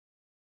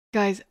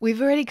Guys,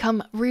 we've already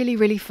come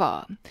really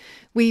far.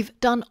 We've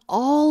done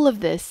all of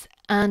this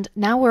and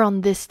now we're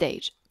on this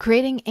stage,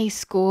 creating a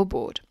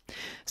scoreboard.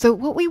 So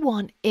what we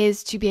want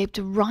is to be able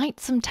to write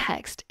some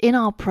text in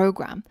our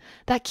program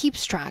that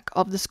keeps track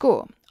of the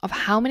score, of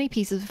how many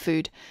pieces of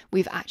food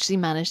we've actually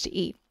managed to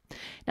eat.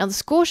 Now the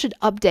score should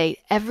update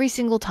every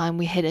single time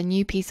we hit a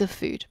new piece of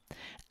food,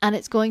 and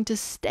it's going to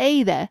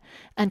stay there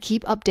and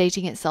keep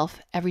updating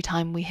itself every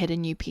time we hit a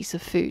new piece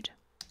of food.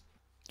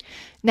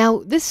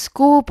 Now, this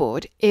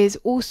scoreboard is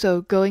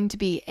also going to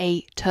be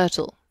a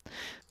turtle.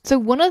 So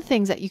one of the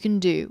things that you can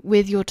do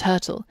with your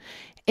turtle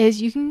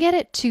is you can get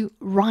it to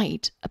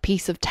write a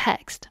piece of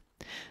text.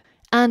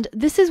 And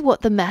this is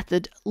what the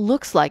method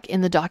looks like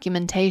in the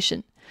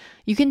documentation.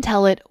 You can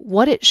tell it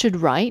what it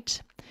should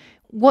write,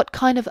 what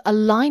kind of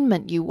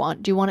alignment you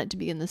want. Do you want it to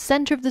be in the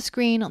center of the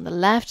screen, on the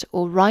left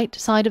or right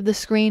side of the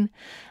screen?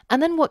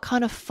 And then what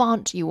kind of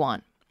font you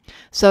want.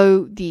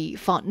 So the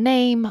font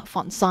name,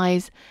 font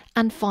size,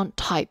 and font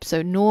type.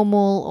 So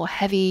normal or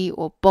heavy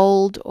or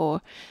bold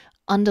or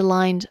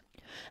underlined.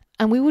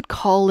 And we would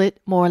call it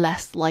more or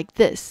less like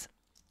this.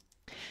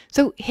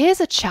 So here's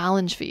a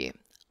challenge for you.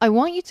 I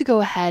want you to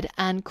go ahead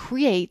and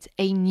create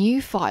a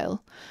new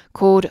file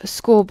called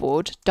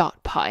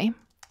scoreboard.py.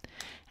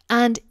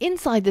 And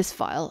inside this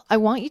file, I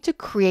want you to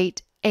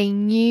create a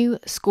new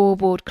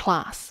scoreboard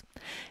class.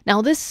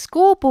 Now this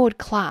scoreboard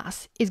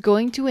class is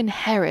going to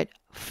inherit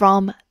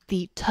from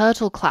the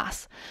turtle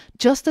class,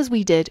 just as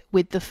we did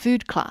with the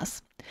food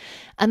class.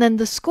 And then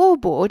the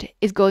scoreboard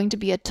is going to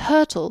be a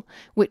turtle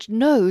which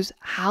knows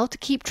how to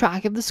keep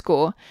track of the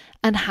score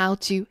and how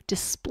to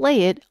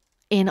display it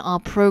in our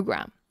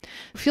program.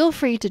 Feel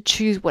free to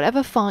choose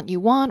whatever font you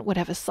want,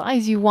 whatever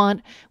size you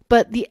want,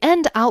 but the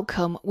end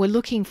outcome we're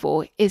looking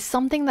for is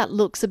something that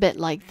looks a bit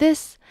like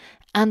this,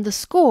 and the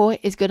score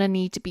is going to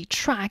need to be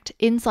tracked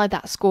inside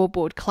that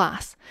scoreboard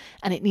class,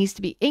 and it needs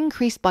to be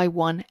increased by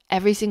 1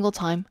 every single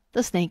time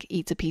the snake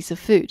eats a piece of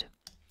food.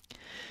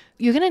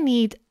 You're going to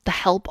need the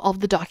help of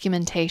the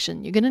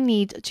documentation. You're going to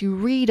need to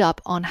read up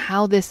on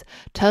how this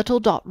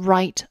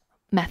turtle.write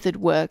method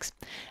works,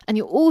 and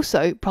you're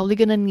also probably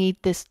going to need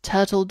this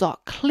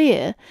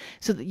turtle.clear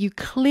so that you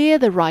clear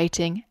the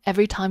writing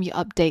every time you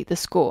update the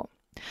score.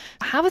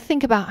 Have a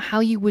think about how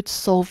you would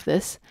solve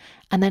this,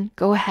 and then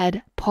go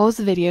ahead, pause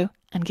the video,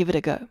 and give it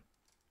a go.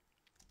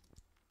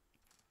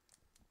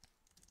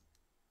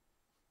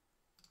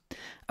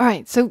 All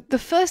right, so the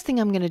first thing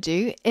I'm going to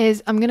do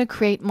is I'm going to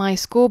create my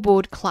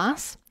scoreboard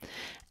class.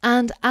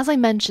 And as I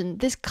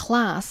mentioned, this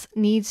class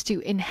needs to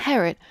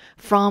inherit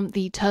from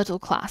the turtle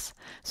class.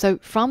 So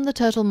from the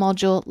turtle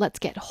module, let's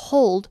get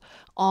hold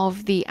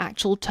of the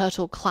actual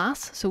turtle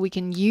class so we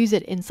can use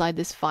it inside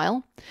this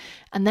file.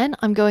 And then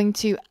I'm going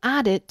to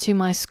add it to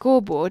my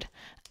scoreboard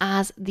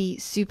as the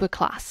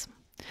superclass.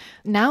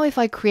 Now if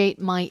I create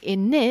my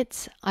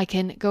init, I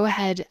can go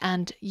ahead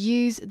and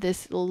use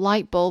this little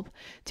light bulb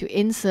to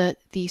insert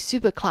the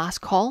superclass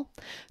call.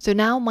 So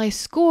now my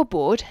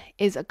scoreboard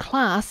is a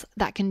class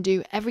that can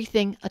do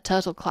everything a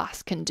turtle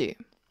class can do.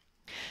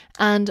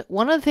 And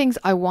one of the things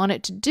I want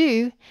it to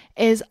do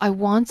is I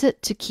want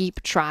it to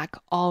keep track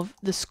of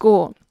the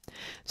score.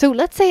 So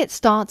let's say it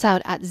starts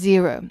out at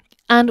 0,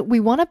 and we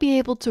want to be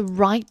able to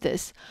write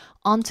this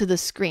onto the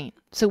screen.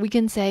 So we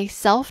can say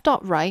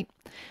self.write,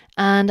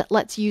 and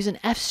let's use an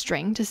F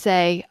string to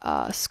say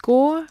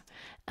score,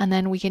 and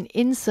then we can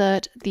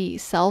insert the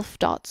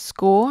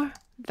self.score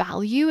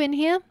value in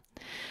here.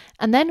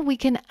 And then we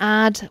can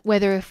add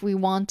whether if we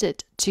want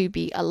it to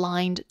be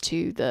aligned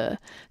to the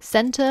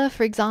center,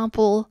 for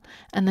example,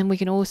 and then we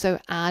can also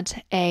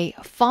add a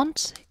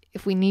font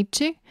if we need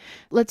to.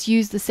 Let's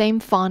use the same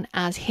font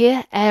as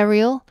here,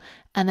 Arial,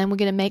 and then we're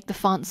going to make the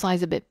font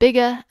size a bit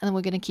bigger, and then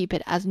we're going to keep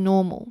it as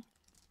normal.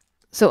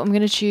 So I'm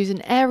going to choose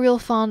an Arial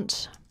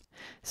font,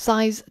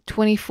 size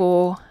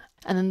 24,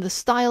 and then the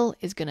style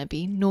is going to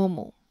be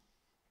normal.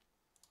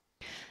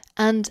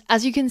 And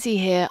as you can see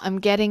here, I'm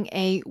getting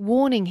a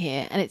warning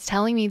here, and it's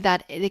telling me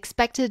that it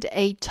expected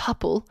a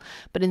tuple,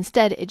 but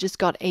instead it just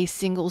got a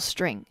single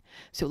string.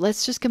 So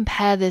let's just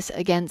compare this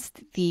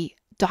against the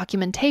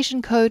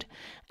documentation code,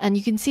 and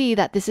you can see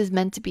that this is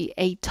meant to be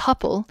a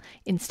tuple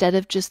instead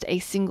of just a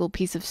single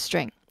piece of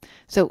string.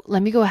 So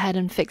let me go ahead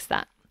and fix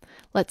that.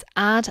 Let's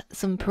add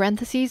some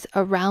parentheses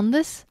around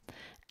this,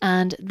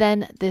 and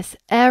then this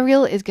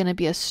Arial is going to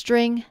be a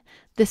string,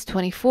 this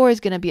 24 is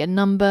going to be a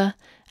number,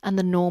 and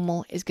the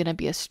normal is going to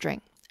be a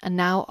string. And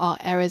now our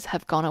errors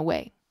have gone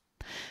away.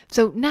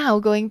 So now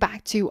going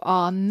back to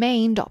our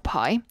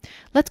main.py,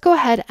 let's go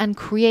ahead and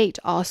create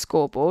our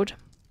scoreboard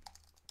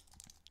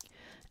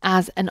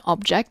as an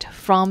object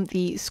from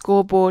the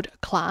scoreboard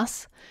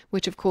class,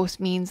 which of course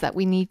means that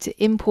we need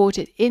to import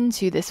it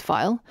into this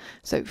file.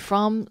 So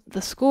from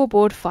the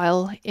scoreboard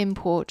file,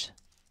 import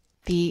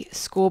the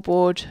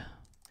scoreboard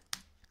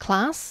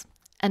class.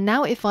 And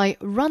now if I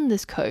run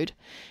this code,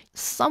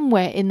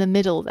 somewhere in the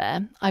middle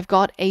there, I've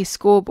got a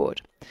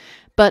scoreboard.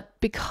 But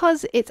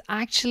because it's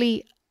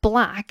actually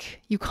black,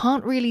 you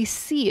can't really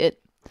see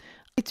it.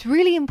 It's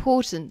really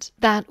important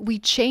that we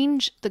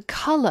change the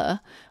color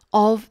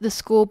of the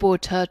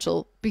scoreboard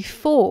turtle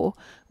before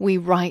we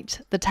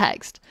write the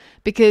text,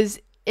 because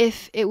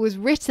if it was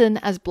written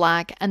as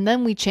black and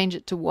then we change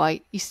it to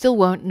white, you still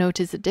won't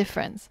notice a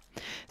difference.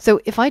 So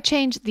if I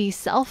change the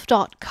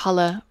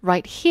self.color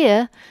right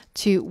here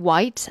to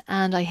white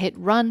and I hit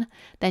run,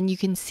 then you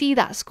can see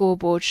that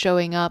scoreboard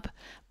showing up.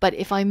 But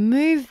if I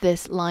move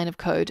this line of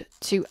code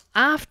to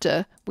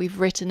after we've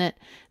written it,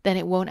 then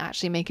it won't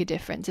actually make a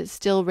difference. It's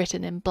still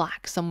written in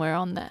black somewhere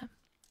on there.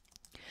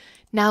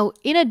 Now,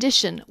 in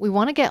addition, we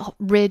want to get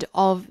rid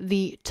of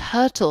the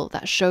turtle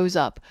that shows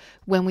up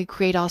when we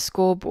create our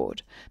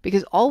scoreboard,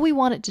 because all we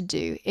want it to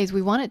do is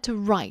we want it to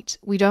write.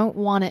 We don't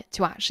want it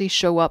to actually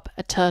show up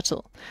a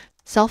turtle.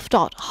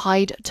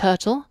 Self.hide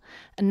turtle,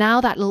 and now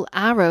that little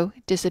arrow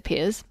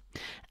disappears,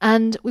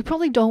 and we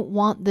probably don't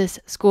want this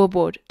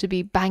scoreboard to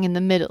be bang in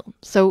the middle.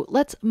 So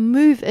let's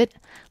move it.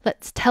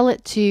 Let's tell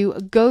it to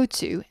go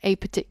to a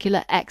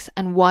particular X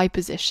and Y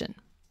position.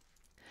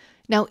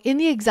 Now in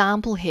the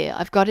example here,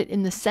 I've got it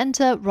in the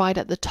center right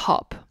at the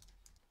top.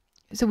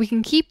 So we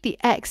can keep the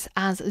X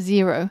as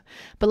 0,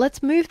 but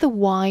let's move the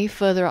Y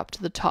further up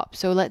to the top.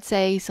 So let's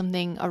say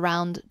something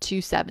around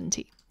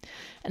 270.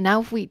 And now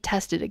if we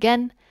test it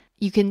again,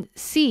 you can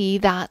see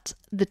that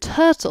the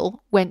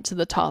turtle went to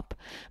the top,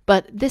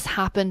 but this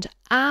happened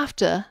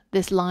after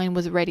this line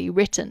was already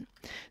written.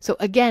 So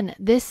again,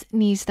 this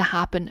needs to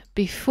happen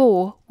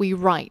before we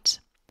write.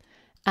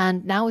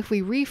 And now if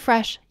we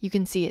refresh, you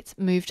can see it's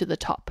moved to the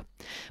top,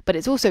 but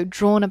it's also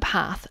drawn a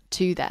path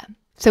to there.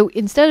 So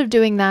instead of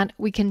doing that,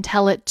 we can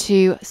tell it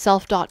to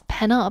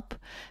self.penUp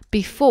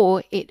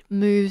before it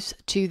moves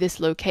to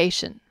this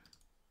location.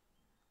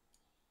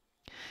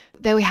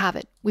 There we have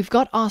it. We've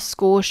got our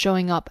score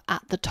showing up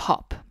at the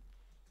top.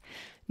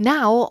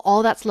 Now,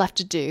 all that's left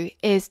to do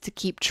is to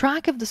keep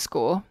track of the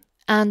score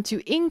and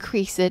to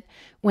increase it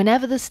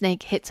whenever the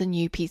snake hits a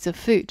new piece of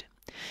food.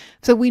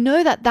 So we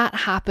know that that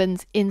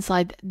happens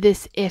inside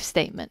this if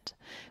statement.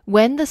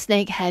 When the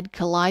snake head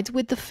collides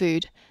with the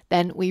food,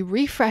 then we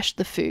refresh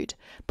the food,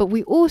 but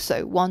we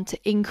also want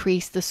to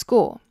increase the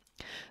score.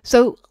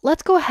 So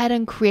let's go ahead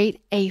and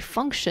create a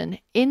function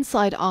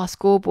inside our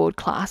scoreboard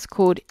class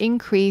called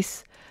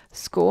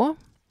increaseScore.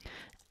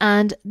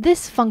 And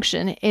this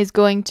function is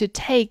going to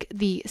take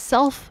the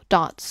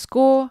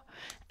self.score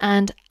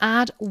and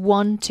add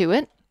 1 to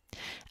it.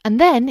 And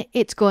then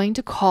it's going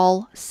to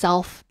call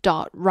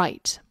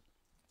self.write.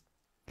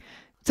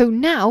 So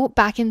now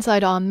back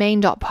inside our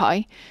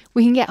main.py,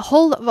 we can get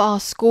hold of our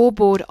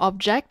scoreboard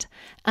object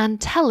and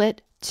tell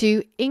it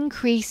to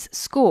increase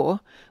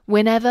score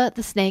whenever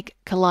the snake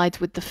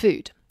collides with the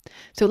food.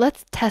 So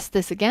let's test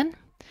this again.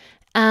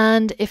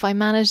 And if I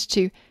manage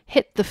to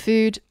hit the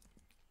food,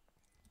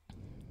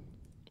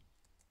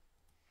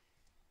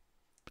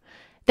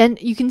 then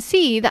you can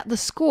see that the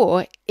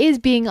score is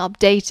being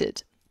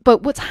updated.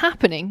 But what's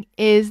happening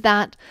is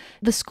that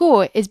the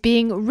score is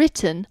being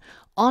written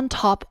on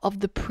top of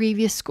the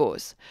previous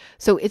scores.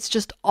 So it's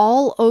just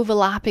all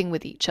overlapping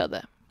with each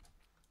other.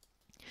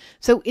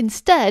 So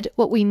instead,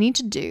 what we need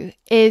to do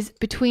is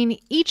between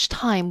each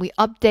time we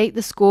update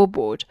the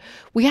scoreboard,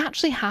 we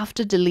actually have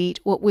to delete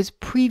what was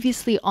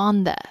previously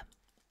on there.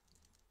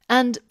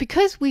 And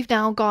because we've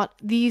now got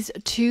these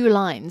two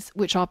lines,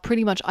 which are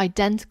pretty much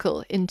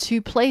identical in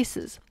two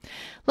places,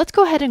 let's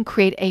go ahead and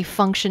create a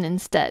function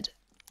instead.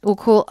 We'll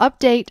call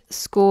update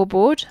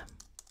scoreboard.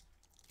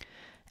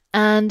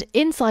 And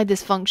inside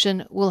this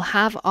function, we'll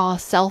have our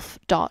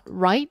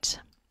self.write.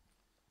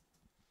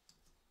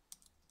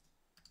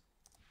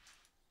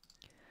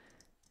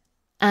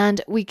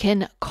 And we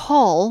can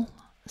call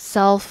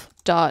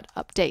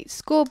self.update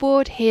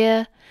scoreboard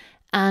here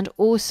and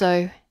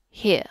also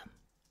here.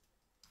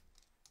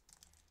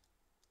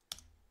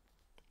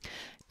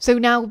 So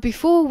now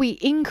before we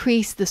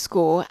increase the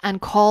score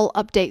and call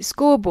update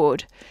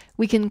scoreboard,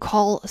 we can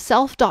call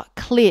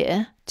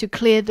self.clear to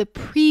clear the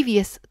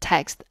previous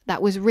text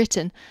that was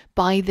written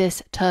by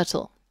this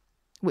turtle,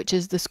 which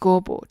is the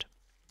scoreboard.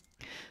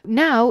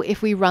 Now,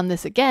 if we run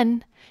this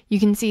again, you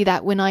can see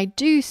that when I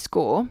do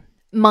score,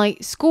 my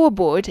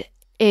scoreboard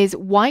is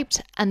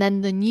wiped and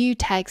then the new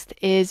text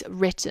is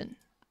written.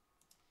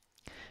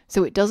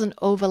 So it doesn't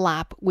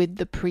overlap with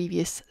the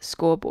previous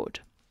scoreboard.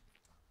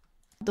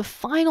 The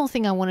final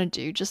thing I want to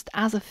do, just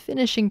as a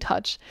finishing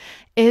touch,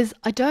 is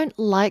I don't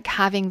like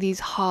having these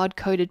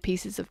hard-coded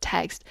pieces of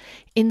text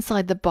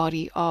inside the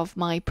body of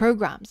my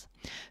programs.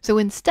 So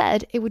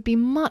instead, it would be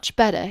much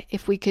better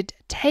if we could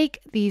take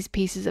these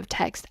pieces of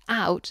text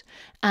out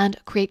and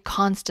create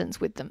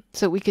constants with them.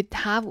 So we could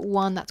have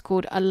one that's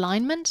called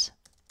alignment,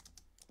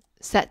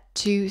 set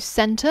to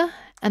center,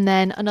 and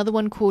then another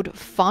one called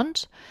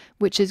font,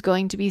 which is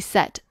going to be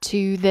set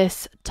to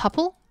this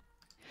tuple.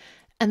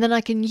 And then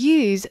I can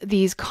use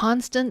these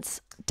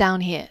constants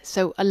down here.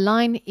 So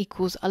align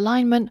equals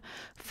alignment,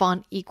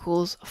 font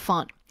equals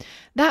font.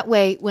 That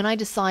way, when I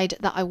decide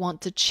that I want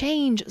to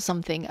change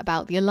something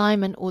about the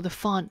alignment or the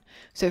font,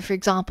 so for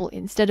example,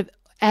 instead of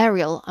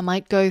Arial, I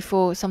might go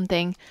for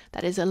something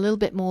that is a little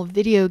bit more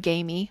video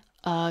gamey,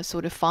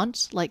 sort of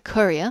font like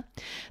Courier,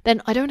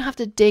 then I don't have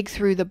to dig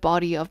through the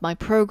body of my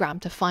program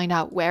to find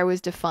out where it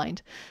was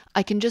defined.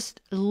 I can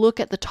just look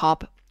at the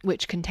top,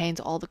 which contains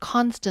all the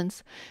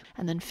constants,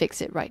 and then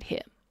fix it right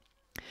here.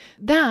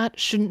 That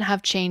shouldn't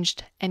have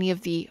changed any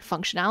of the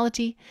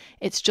functionality.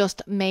 It's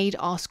just made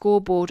our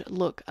scoreboard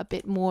look a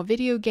bit more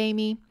video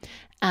gamey,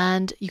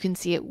 and you can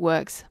see it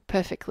works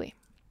perfectly.